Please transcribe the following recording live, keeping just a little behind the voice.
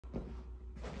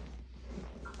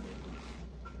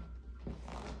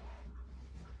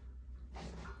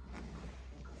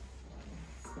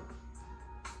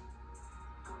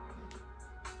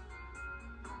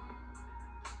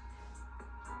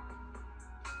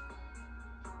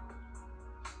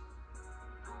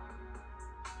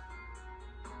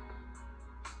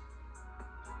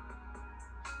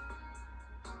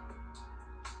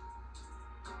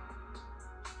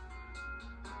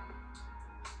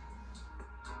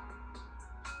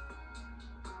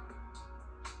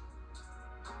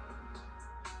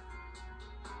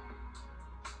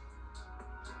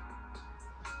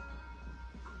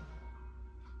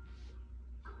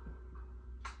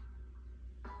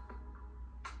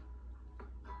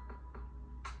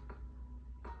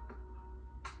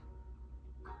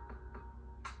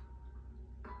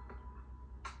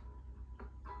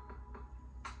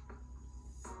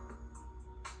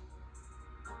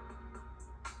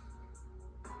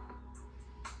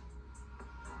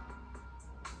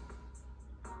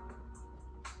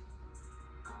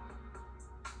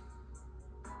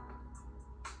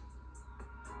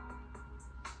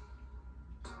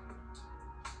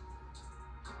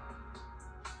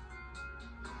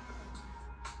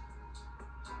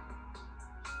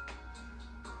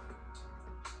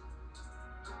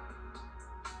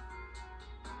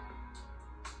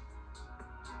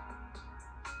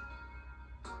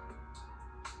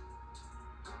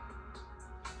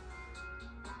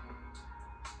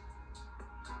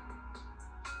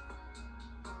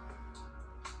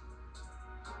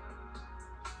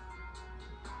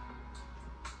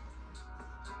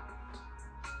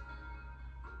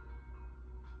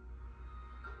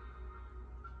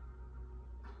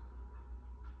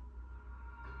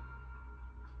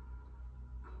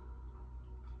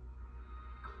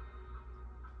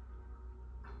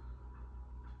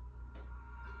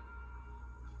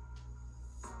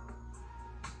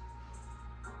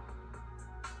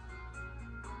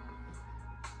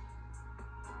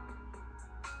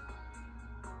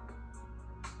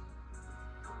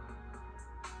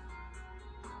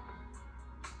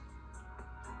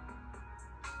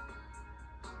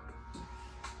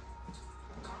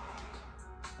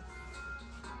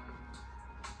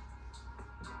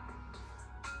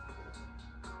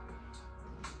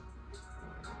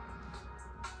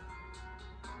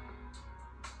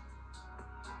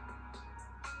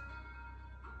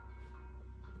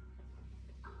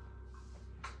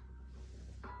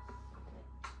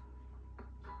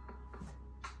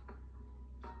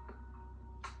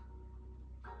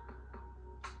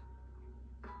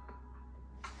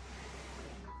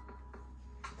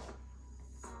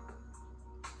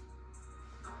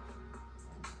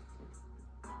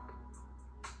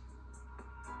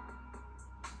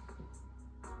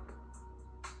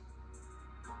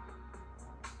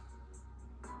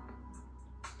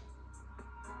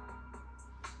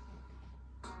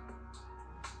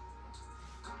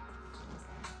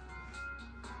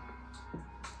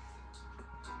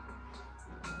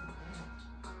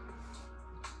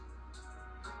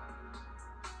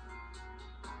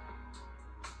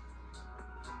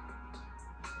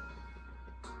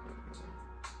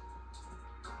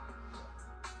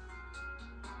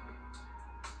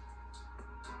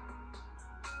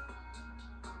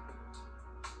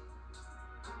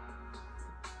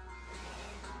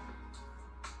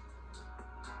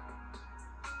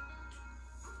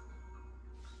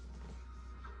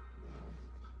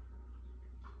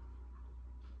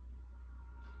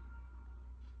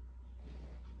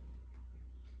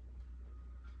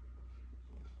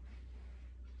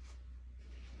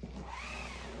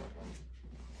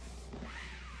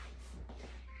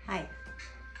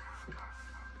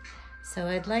So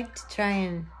I'd like to try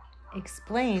and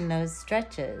explain those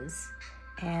stretches,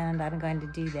 and I'm going to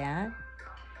do that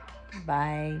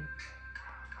by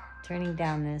turning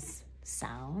down this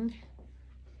sound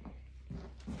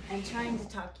and trying to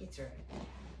talk you through it.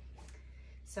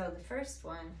 So the first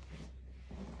one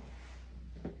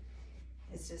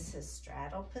is just a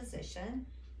straddle position.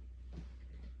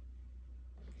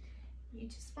 You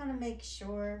just want to make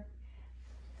sure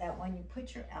that when you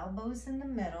put your elbows in the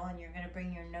middle and you're going to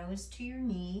bring your nose to your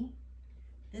knee,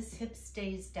 this hip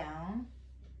stays down.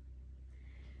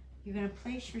 You're going to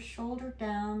place your shoulder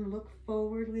down, look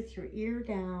forward with your ear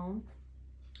down,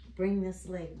 bring this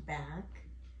leg back.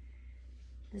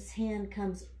 This hand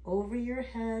comes over your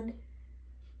head.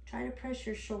 Try to press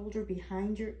your shoulder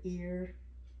behind your ear.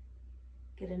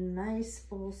 Get a nice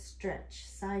full stretch,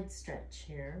 side stretch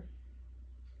here.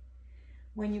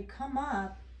 When you come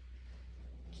up,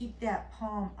 keep that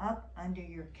palm up under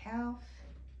your calf.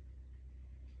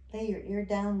 Lay your ear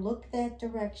down, look that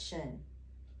direction.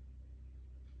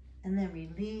 And then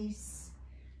release.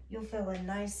 You'll feel a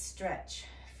nice stretch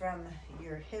from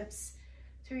your hips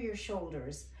through your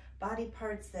shoulders, body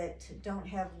parts that don't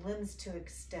have limbs to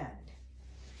extend.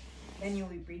 Then you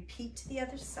will repeat to the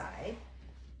other side.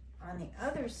 On the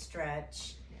other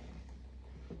stretch,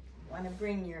 want to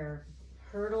bring your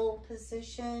hurdle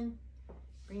position.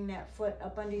 Bring that foot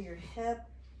up under your hip,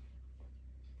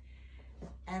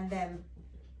 and then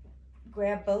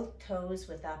grab both toes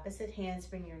with opposite hands.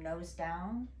 Bring your nose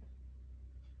down,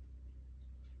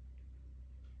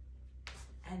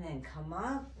 and then come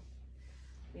up.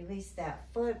 Release that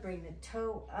foot, bring the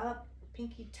toe up,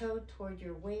 pinky toe toward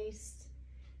your waist.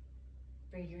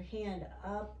 Bring your hand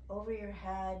up over your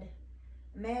head.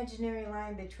 Imaginary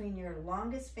line between your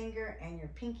longest finger and your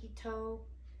pinky toe.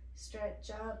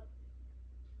 Stretch up.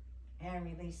 And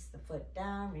release the foot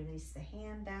down, release the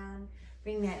hand down.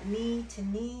 Bring that knee to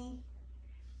knee.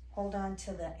 Hold on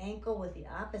to the ankle with the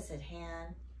opposite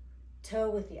hand. Toe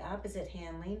with the opposite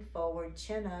hand, lean forward,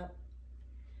 chin up.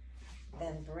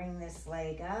 Then bring this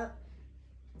leg up.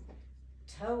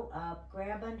 Toe up,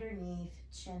 grab underneath,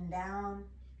 chin down.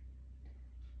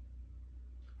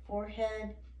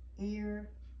 Forehead, ear,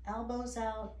 elbows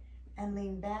out, and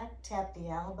lean back, tap the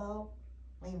elbow.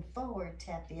 Lean forward,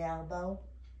 tap the elbow.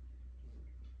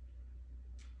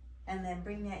 And then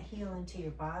bring that heel into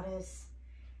your bodice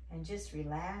and just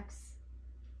relax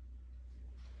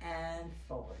and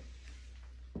forward.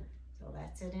 So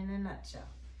that's it in a nutshell.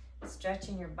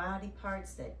 Stretching your body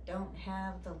parts that don't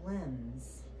have the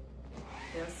limbs.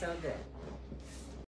 Feels so good.